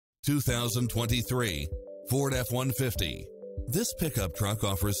2023 Ford F-150. This pickup truck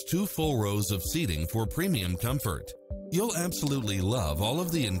offers 2 full rows of seating for premium comfort. You'll absolutely love all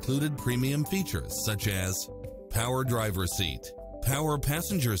of the included premium features such as power driver seat, power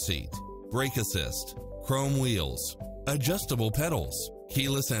passenger seat, brake assist, chrome wheels, adjustable pedals,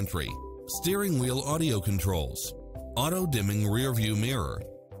 keyless entry, steering wheel audio controls, auto-dimming rear-view mirror,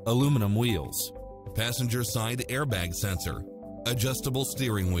 aluminum wheels, passenger side airbag sensor, adjustable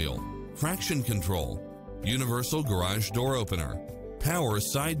steering wheel, traction control, universal garage door opener, power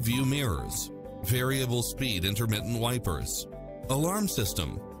side view mirrors, variable speed intermittent wipers, alarm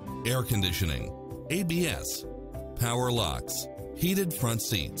system, air conditioning, ABS, power locks, heated front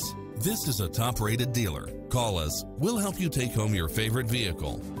seats. This is a top-rated dealer. Call us. We'll help you take home your favorite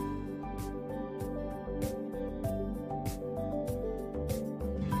vehicle.